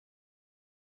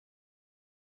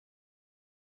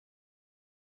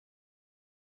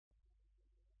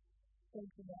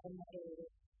thinking and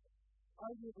unmoderated.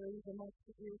 Arguably, the most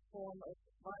severe form of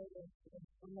violence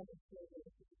against women and children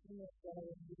is the female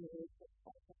mutilation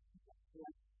by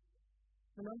FGM.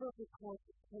 The number of reports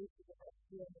of cases of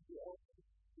FGM in the open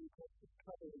is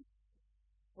troubling.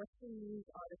 Western news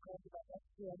articles about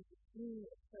FGM routinely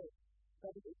assert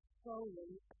that it is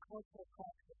solely a cultural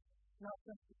practice, not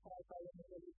justified by any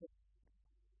religion.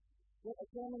 Yet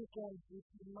again and again, we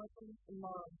see Muslim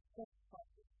imams, sex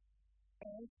practice,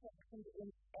 and sanctioned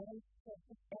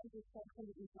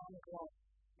Islamic law,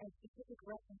 and specific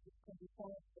references can be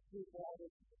found in the Bible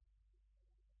identity.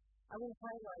 I will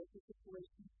highlight the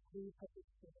situation of three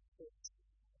participating states.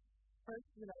 First,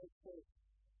 the United States.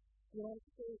 The United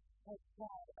States has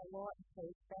had a law in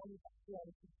place banning FGM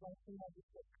since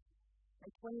 1996, and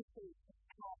 20 states have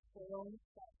passed their own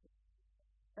statutes.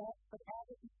 But as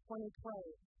of 2020,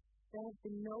 there has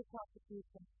been no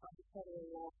prosecution under federal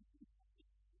law.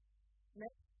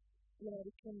 Next, the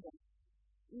United Kingdom.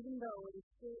 Even though it is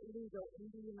still illegal in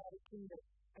the United Kingdom,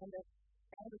 and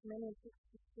as many as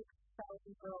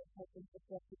 66,000 girls have been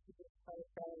subjected to this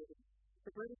barbarity,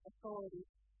 the British authorities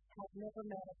have never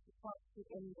managed to prosecute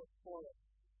anyone for it.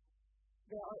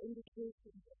 There are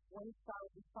indications of 1,500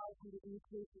 new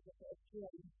cases of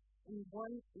FGM in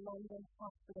one London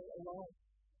hospital alone.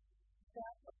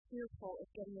 Staff are fearful of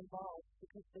getting involved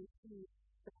because they see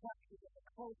the practice as a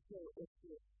cultural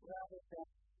issue rather than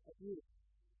abuse.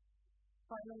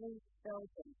 Finally,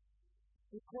 Belgium.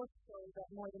 Reports show that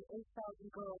more than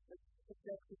 8,000 girls are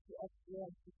subjected to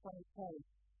FGM in 2010,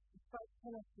 despite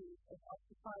penalties of up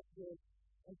to 5 years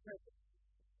in prison.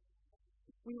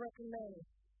 We recommend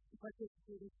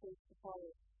participating states to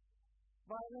follow.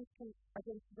 Violence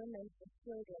against women and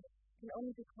children can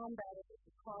only be combated if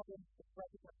the problem is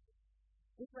recognized.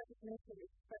 This recognition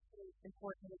is especially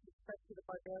important with respect to the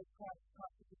barbaric crimes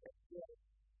constitute FGM.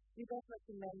 We thus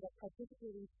recommend that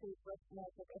participating states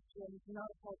recognize that FGM is not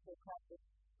a cultural practice,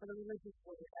 but a religious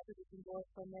order, as it is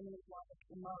endorsed by many Islamic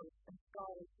imams and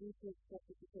scholars due to its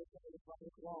justification of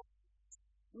Islamic law.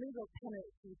 Legal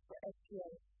penalties for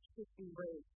FGM should be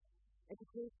raised.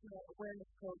 Educational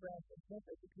awareness programs and health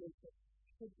education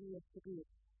should be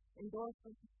introduced.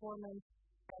 Endorsement, performance,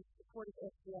 and support of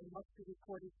FGM must be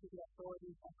reported to the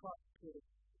authorities and prosecuted.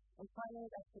 And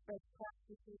finally, as for best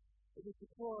practices, it is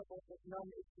deplorable that none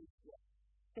is used yet.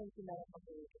 Thank you, Madam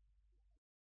Moderator.